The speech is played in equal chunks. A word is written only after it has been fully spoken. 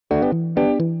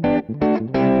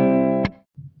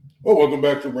Well, welcome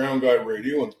back to Round Guy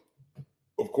Radio, and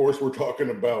of course, we're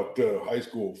talking about high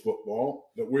school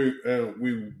football. That we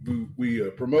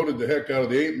promoted the heck out of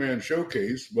the 8-man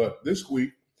showcase, but this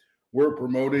week we're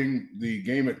promoting the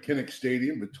game at Kinnick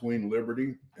Stadium between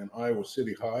Liberty and Iowa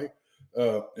City High,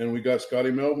 and we got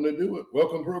Scotty Melvin to do it.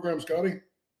 Welcome to the program, Scotty.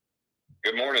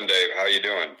 Good morning, Dave. How you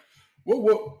doing? Well,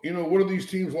 what are these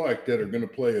teams like that are going to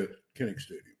play at Kinnick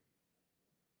Stadium?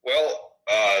 Well,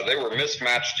 they were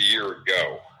mismatched a year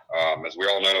ago. As we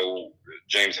all know,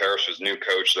 James Harris was new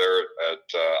coach there at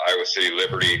Iowa City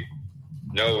Liberty.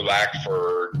 No lack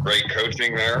for great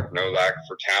coaching there, no lack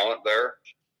for talent there,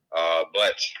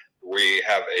 but we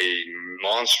have a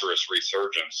monstrous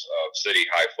resurgence of City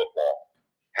High football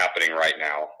happening right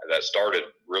now that started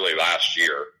really last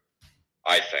year,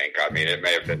 I think. I mean, it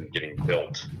may have been getting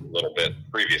built a little bit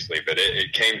previously, but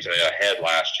it came to a head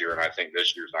last year, and I think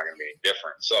this year's not going to be any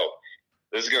different. So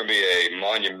this is going to be a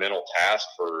monumental task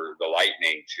for the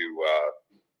Lightning to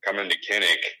come into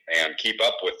Kinnick and keep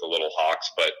up with the Little Hawks.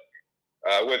 But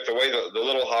with the way the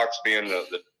Little Hawks being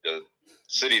the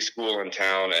city school in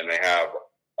town, and they have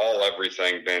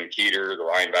everything, Ben Keeter, the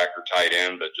linebacker tight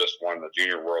end that just won the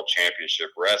Junior World Championship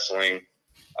wrestling.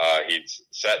 He's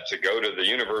set to go to the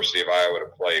University of Iowa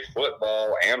to play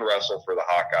football and wrestle for the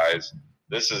Hawkeyes.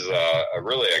 This is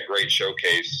really a great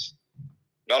showcase,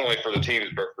 not only for the teams,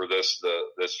 but for this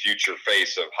future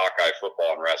face of Hawkeye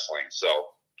football and wrestling. So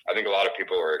I think a lot of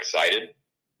people are excited.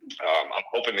 I'm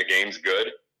hoping the game's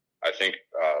good. I think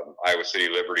Iowa City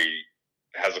Liberty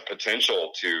has a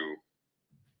potential to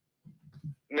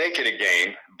make it a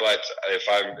game, but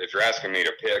if you're asking me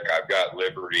to pick, I've got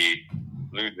Liberty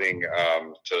losing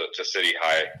to City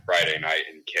High Friday night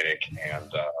in Kinnick,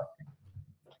 and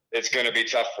it's going to be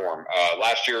tough for them.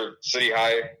 Last year, City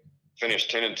High finished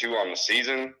 10-2 on the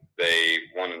season. They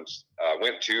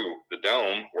went to the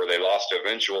Dome, where they lost to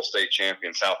eventual state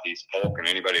champion Southeast Polk, and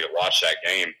anybody that watched that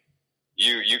game,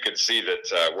 you could see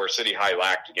that where City High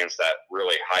lacked against that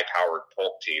really high-powered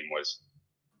Polk team was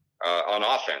on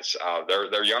offense.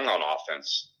 They're young on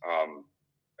offense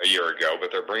a year ago,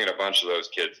 but they're bringing a bunch of those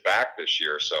kids back this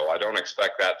year, so I don't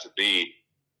expect that to be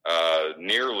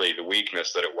nearly the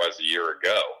weakness that it was a year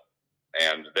ago.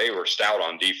 And they were stout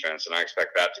on defense, and I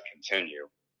expect that to continue.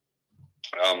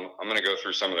 I'm going to go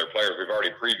through some of their players. We've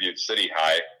already previewed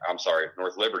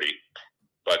North Liberty,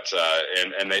 but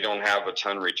and they don't have a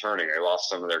ton returning. They lost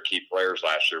some of their key players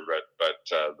last year, but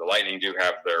the Lightning do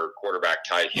have their quarterback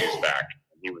Ty Hughes back.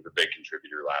 He was a big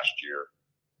contributor last year.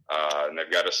 And they've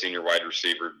got a senior wide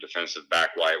receiver, defensive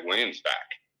back Wyatt Williams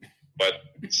back. But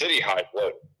City High,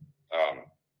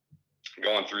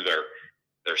 going through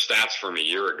their stats from a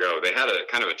year ago, they had a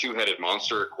kind of a two-headed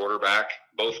monster at quarterback.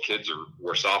 Both kids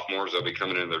were sophomores. They'll be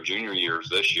coming in their junior years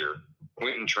this year.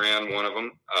 Quentin Tran, one of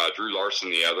them, Drew Larson,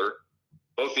 the other.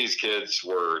 Both these kids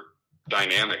were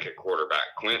dynamic at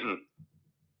quarterback. Quentin,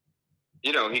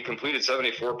 he completed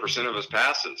 74% of his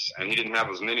passes, and he didn't have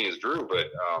as many as Drew, but,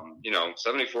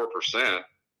 74%,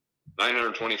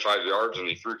 925 yards, and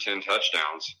he threw 10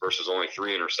 touchdowns versus only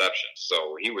 3 interceptions.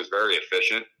 So he was very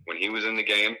efficient when he was in the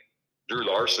game. Drew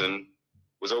Larson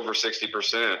was over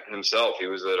 60% himself. He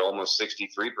was at almost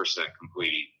 63%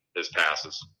 completing his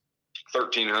passes.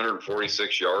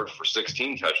 1,346 yards for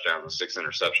 16 touchdowns and 6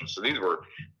 interceptions. So these were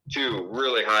two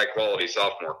really high-quality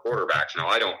sophomore quarterbacks. Now,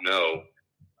 I don't know.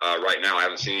 Right now, I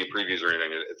haven't seen any previews or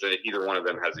anything. If either one of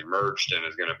them has emerged and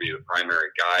is going to be the primary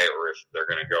guy, or if they're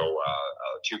going to go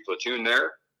two platoon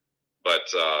there. But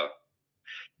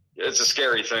it's a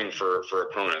scary thing for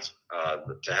opponents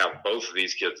to have both of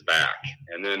these kids back.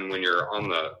 And then when you're on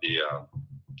the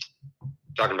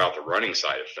talking about the running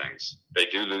side of things, they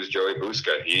do lose Joey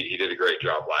Busca. He did a great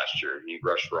job last year. He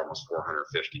rushed for almost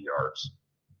 450 yards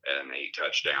and 8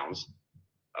 touchdowns.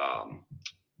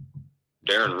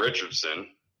 Darren Richardson,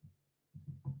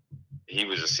 he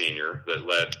was a senior that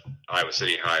led Iowa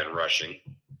City High in rushing,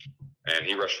 and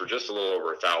he rushed for just a little over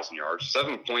 1,000 yards,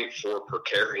 7.4 per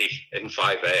carry in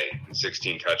 5A, and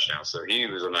 16 touchdowns. So he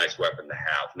was a nice weapon to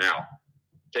have. Now,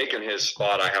 taking his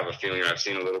spot, I have a feeling I've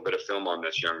seen a little bit of film on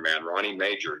this young man, Ronnie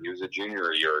Major. He was a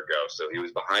junior a year ago, so he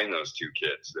was behind those two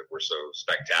kids that were so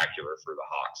spectacular for the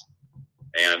Hawks.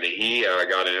 And he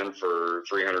got in for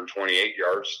 328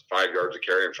 yards, 5 yards a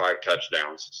carry, and 5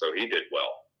 touchdowns. So he did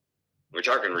well. We're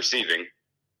talking receiving.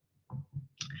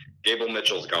 Gable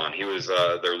Mitchell's gone. He was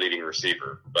their leading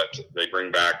receiver. But they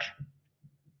bring back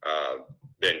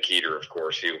Ben Keeter, of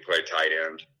course. He will play tight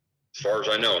end. As far as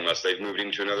I know, unless they've moved him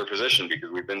to another position,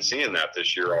 because we've been seeing that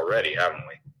this year already, haven't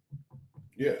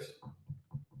we? Yes.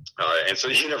 And so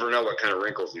you never know what kind of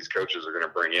wrinkles these coaches are going to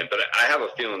bring in. But I have a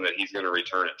feeling that he's going to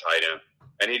return at tight end.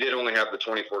 And he did only have the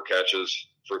 24 catches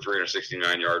for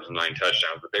 369 yards and 9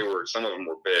 touchdowns, but some of them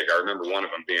were big. I remember one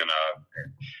of them being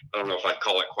I don't know if I'd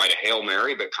call it quite a Hail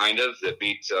Mary, but kind of, that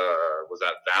beat, was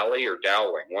that Valley or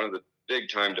Dowling, one of the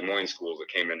big-time Des Moines schools that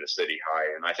came into City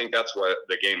High. And I think that's what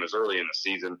the game is early in the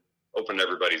season, opened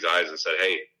everybody's eyes and said,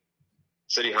 hey,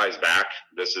 City High's back.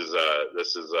 This is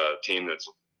a team that's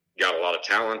got a lot of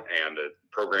talent, and the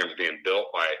program's being built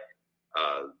by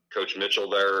Coach Mitchell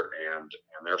there, and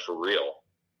they're for real.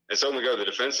 And so when we go to the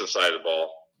defensive side of the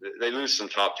ball, they lose some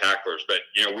top tacklers, but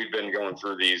we've been going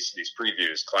through these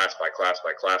previews class by class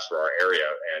by class for our area,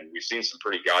 and we've seen some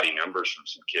pretty gaudy numbers from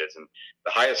some kids. And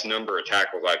the highest number of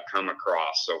tackles I've come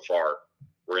across so far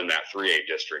were in that 3A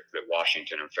district that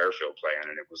Washington and Fairfield play in,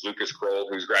 and it was Lucas Kroll,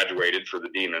 who's graduated for the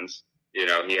Demons. He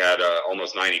had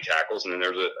almost 90 tackles, and then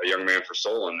there's a young man for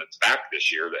Solon that's back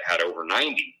this year that had over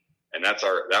 90, and that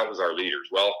was our leaders.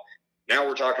 Well, now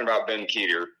we're talking about Ben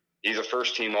Keeter. He's a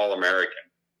first-team All-American,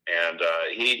 and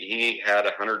he had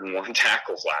 101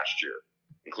 tackles last year,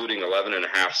 including 11 and a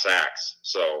half sacks.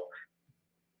 So,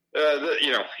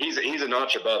 he's a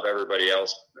notch above everybody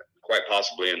else, quite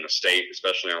possibly in the state,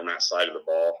 especially on that side of the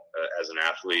ball. As an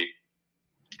athlete,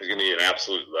 he's going to be an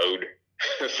absolute load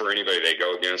for anybody they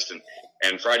go against.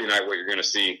 And Friday night, what you're going to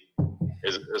see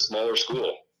is a smaller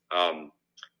school.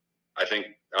 I think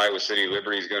Iowa City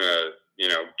Liberty is going to,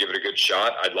 give it a good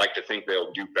shot. I'd like to think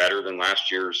they'll do better than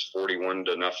last year's 41-0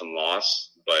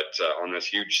 loss. But on this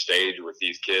huge stage with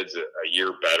these kids a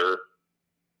year better,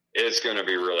 it's going to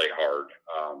be really hard.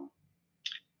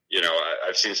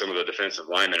 I've seen some of the defensive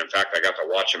linemen. In fact, I got to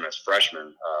watch them as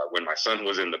freshmen when my son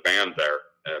was in the band there,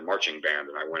 marching band,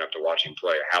 and I went up to watch him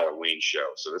play a Halloween show.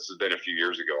 So this has been a few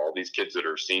years ago. All these kids that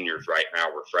are seniors right now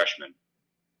were freshmen.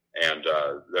 And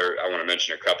I want to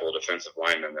mention a couple of defensive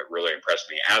linemen that really impressed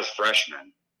me as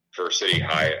freshmen for City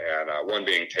High, and one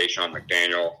being Tayshawn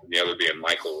McDaniel, and the other being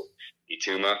Michael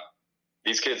Ituma.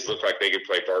 These kids look like they could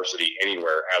play varsity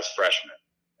anywhere as freshmen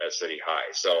at City High.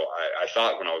 So I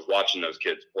thought when I was watching those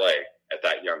kids play at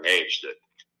that young age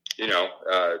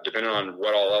that, depending on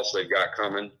what all else they've got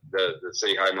coming, the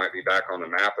City High might be back on the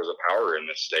map as a power in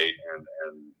this state, and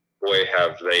boy,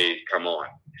 have they come on.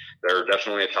 They're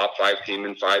definitely a top 5 team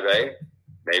in 5A,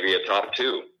 maybe a top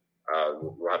 2.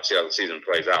 We'll have to see how the season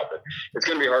plays out, but it's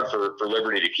going to be hard for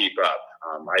Liberty to keep up.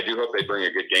 I do hope they bring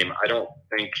a good game. I don't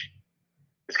think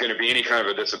it's going to be any kind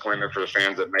of a disappointment for the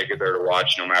fans that make it there to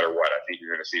watch, no matter what. I think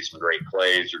you're going to see some great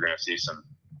plays. You're going to see some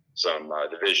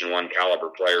Division I caliber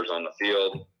players on the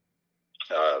field.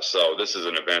 So this is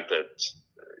an event that,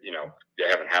 they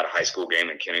haven't had a high school game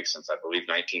in Kinnick since, I believe,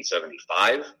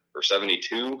 1975 or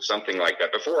 72, something like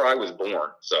that, before I was born.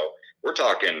 So we're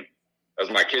talking, as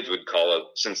my kids would call it,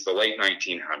 since the late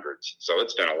 1900s. So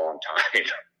it's been a long time.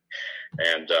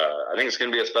 And I think it's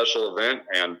going to be a special event,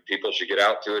 and people should get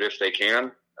out to it if they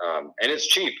can. And it's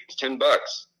cheap. It's $10.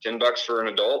 $10 for an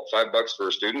adult, $5 for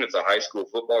a student. It's a high school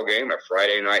football game, a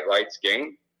Friday night lights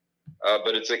game.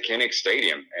 But it's at Kinnick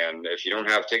Stadium, and if you don't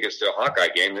have tickets to a Hawkeye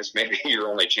game, this may be your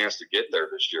only chance to get there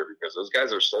this year, because those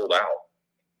guys are sold out.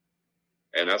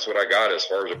 And that's what I got as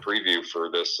far as a preview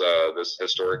for this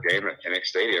historic game at Kinnick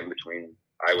Stadium between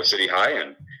Iowa City High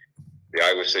and the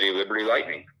Iowa City Liberty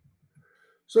Lightning.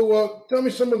 So tell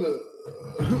me some of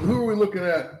who are we looking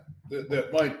at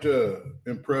that might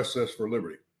impress us for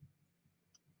Liberty?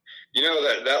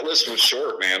 That list was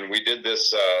short, man. We did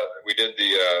this. We did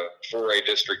the 4A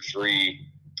District 3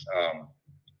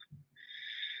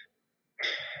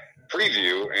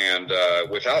 preview, and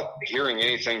without hearing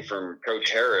anything from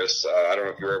Coach Harris, I don't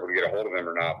know if you were able to get a hold of him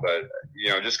or not, but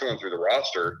just going through the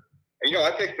roster,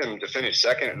 I picked them to finish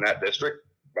second in that district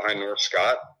behind North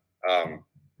Scott,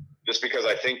 just because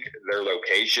I think their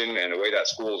location and the way that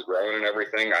school is growing and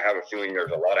everything. I have a feeling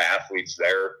there's a lot of athletes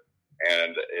there.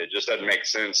 And it just doesn't make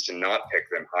sense to not pick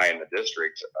them high in the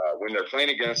district when they're playing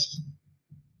against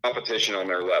competition on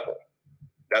their level.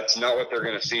 That's not what they're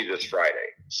going to see this Friday.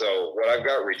 So what I've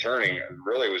got returning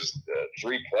really was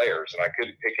 3 players, and I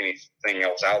couldn't pick anything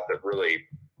else out that really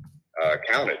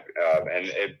counted.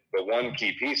 The one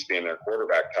key piece being their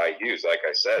quarterback, Ty Hughes. Like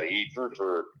I said, he threw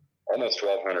for almost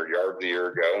 1,200 yards a year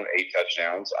ago, 8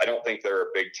 touchdowns. I don't think they're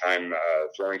a big-time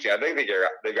throwing team. I think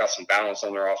they've got some balance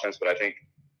on their offense, but I think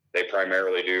they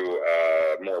primarily do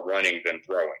more running than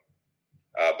throwing.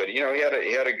 But he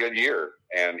had a good year,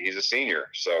 and he's a senior.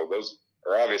 So those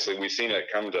are obviously, we've seen it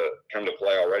come to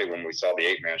play already when we saw the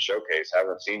 8-man showcase.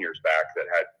 Having seniors back that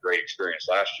had great experience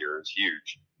last year is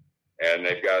huge. And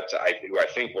they've got who I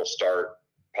think will start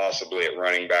possibly at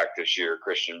running back this year,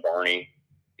 Christian Barney.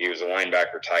 He was a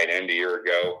linebacker tight end a year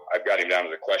ago. I've got him down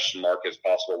to the question mark as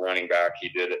possible running back. He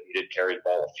did carry the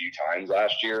ball a few times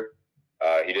last year.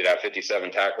 He did have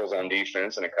 57 tackles on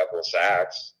defense and a couple of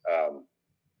sacks.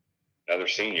 Another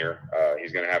senior.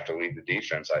 He's going to have to lead the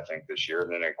defense, I think, this year.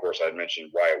 And then, of course, I'd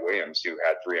mentioned Wyatt Williams, who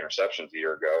had 3 interceptions a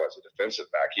year ago as a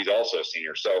defensive back. He's also a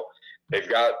senior. So they've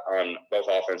got on both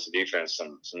offense and defense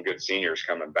some good seniors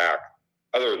coming back.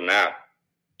 Other than that,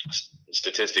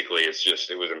 statistically, it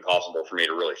was impossible for me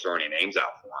to really throw any names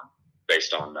out for them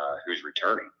based on who's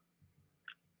returning.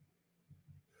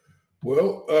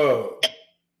 Well,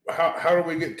 how do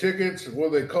we get tickets?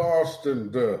 What do they cost?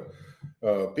 And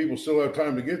people still have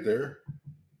time to get there.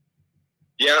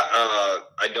 Yeah,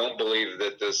 I don't believe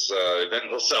that this event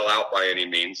will sell out by any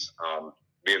means,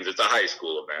 because it's a high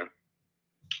school event.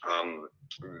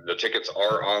 The tickets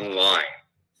are online.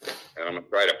 And I'm going to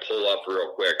try to pull up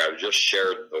real quick. I just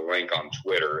shared the link on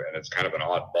Twitter, and it's kind of an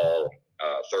oddball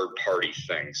third-party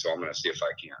thing. So I'm going to see if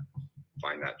I can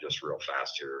find that just real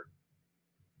fast here.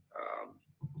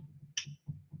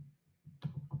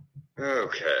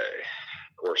 Okay.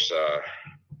 Of course,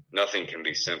 nothing can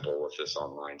be simple with this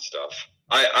online stuff.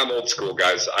 I'm old school,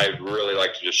 guys. I really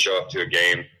like to just show up to a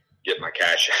game, get my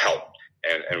cash out,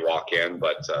 and walk in.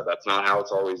 But that's not how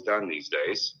it's always done these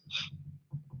days.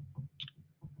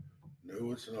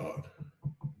 No, it's not.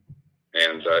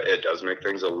 And it does make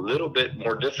things a little bit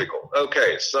more difficult.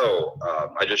 Okay, so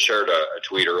I just shared a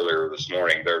tweet earlier this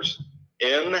morning. There's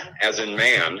M as in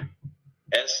man,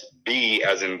 SB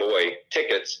as in boy,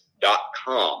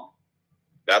 tickets.com.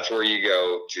 That's where you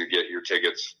go to get your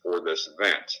tickets for this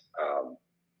event.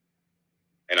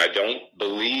 And I don't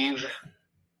believe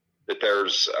that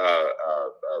there's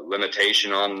a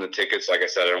limitation on the tickets. Like I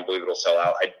said, I don't believe it'll sell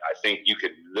out. I think you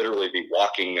could literally be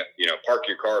walking, park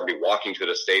your car and be walking to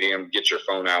the stadium, get your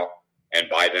phone out and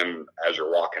buy them as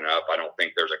you're walking up. I don't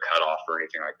think there's a cutoff or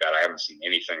anything like that. I haven't seen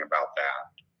anything about that.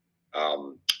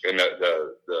 And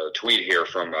the tweet here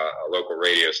from a local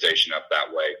radio station up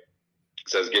that way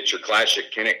says, get your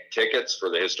Classic Kinnick tickets for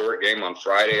the historic game on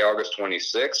Friday, August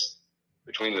 26th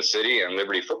between the City and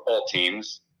Liberty football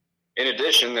teams. In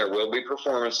addition, there will be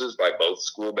performances by both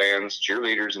school bands,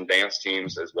 cheerleaders, and dance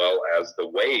teams, as well as the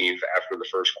wave after the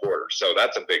first quarter. So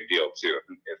that's a big deal, too.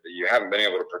 If you haven't been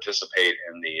able to participate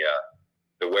in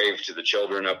the wave to the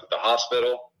children up at the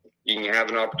hospital, you can have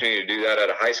an opportunity to do that at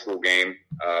a high school game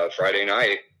Friday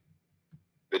night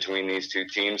between these two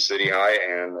teams, City High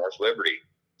and North Liberty.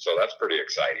 So that's pretty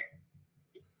exciting.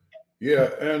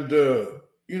 Yeah, and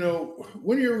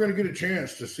when are you going to get a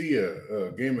chance to see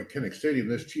a game at Kinnick Stadium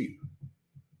this cheap?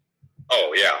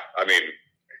 Oh, yeah. I mean,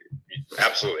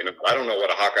 absolutely. I don't know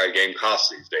what a Hawkeye game costs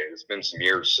these days. It's been some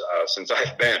years since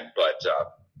I've been, but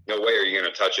no way are you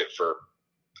going to touch it for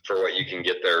what you can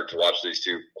get there to watch these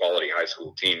two quality high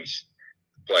school teams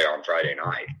play on Friday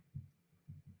night.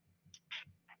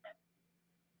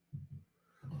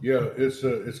 Yeah, it's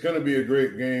going to be a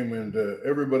great game, and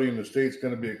everybody in the state's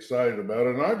going to be excited about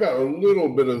it. And I got a little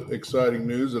bit of exciting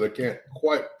news that I can't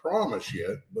quite promise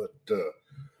yet, but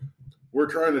we're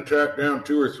trying to track down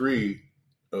 2 or 3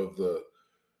 of the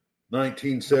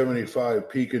 1975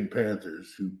 Pekin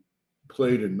Panthers who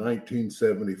played in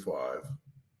 1975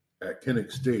 at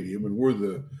Kinnick Stadium,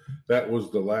 and that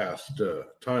was the last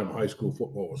time high school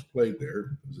football was played there.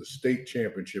 It was a state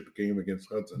championship game against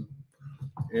Hudson,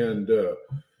 and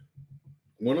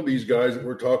one of these guys that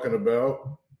we're talking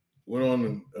about went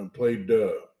on and played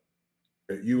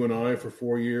at UNI for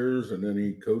 4 years, and then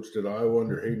he coached at Iowa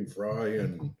under Hayden Fry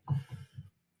and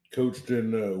coached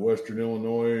in Western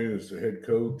Illinois as the head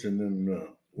coach, and then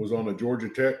was on a Georgia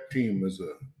Tech team as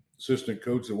an assistant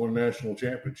coach that won a national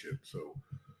championship. So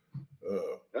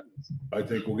I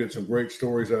think we'll get some great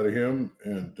stories out of him.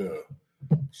 And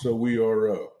so we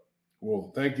are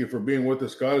well, thank you for being with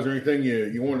us, guys. Is there anything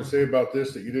you want to say about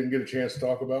this that you didn't get a chance to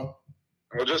talk about?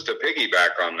 Well, just to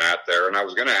piggyback on that there, and I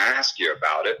was going to ask you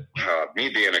about it. Me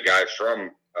being a guy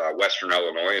from Western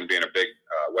Illinois and being a big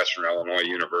Western Illinois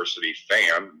University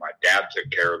fan, my dad took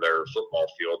care of their football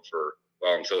field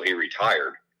until he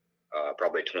retired,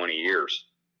 probably 20 years.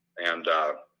 And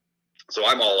so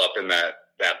I'm all up in that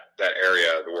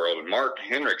area of the world. And Mark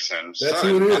Hendrickson's That's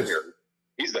son, who it is.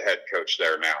 He's the head coach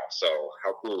there now. So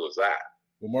how cool is that?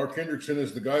 Well, Mark Hendrickson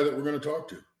is the guy that we're going to talk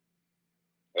to.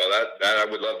 Well, that I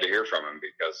would love to hear from him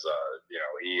because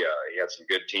he had some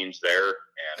good teams there,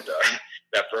 and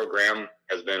that program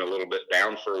has been a little bit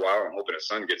down for a while. I'm hoping his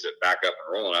son gets it back up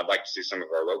and rolling. I'd like to see some of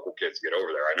our local kids get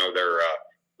over there. I know they're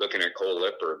looking at Cole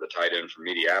Lipper, the tight end from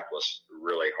Mediapolis,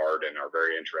 really hard and are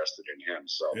very interested in him.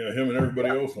 So yeah, him and everybody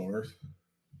else on earth.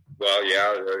 Well,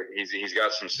 yeah, he's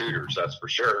got some suitors, that's for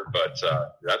sure. But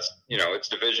that's it's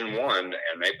Division I,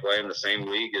 and they play in the same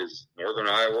league as Northern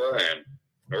Iowa and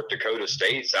North Dakota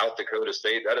State, South Dakota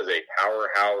State. That is a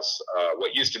powerhouse.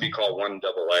 What used to be called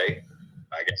 1AA,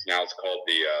 I guess now it's called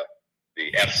the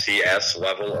FCS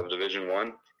level of Division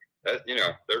I. That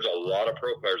there's a lot of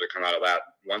pro players that come out of that.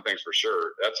 One thing's for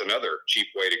sure, that's another cheap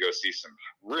way to go see some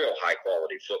real high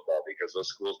quality football, because those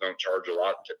schools don't charge a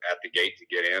lot at the gate to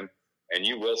get in. And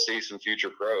you will see some future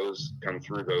pros come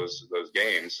through those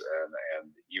games, and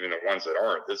even the ones that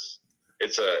aren't. It's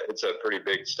a pretty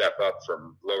big step up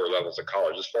from lower levels of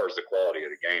college as far as the quality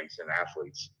of the games and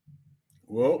athletes.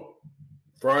 Well,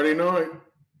 Friday night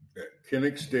at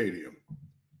Kinnick Stadium,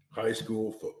 high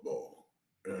school football,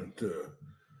 and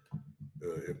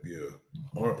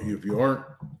if you aren't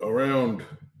around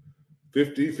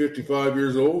 50, 55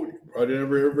 years old, you probably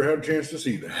never ever had a chance to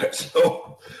see that.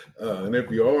 So, and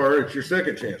if you are, it's your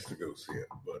second chance to go see it.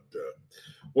 But,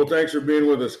 well, thanks for being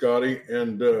with us, Scotty.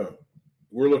 And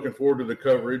we're looking forward to the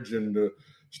coverage. And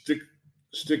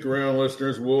stick around,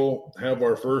 listeners. We'll have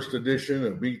our first edition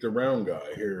of Beat the Round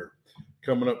Guy here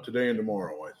coming up today and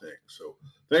tomorrow, I think. So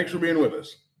thanks for being with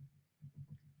us.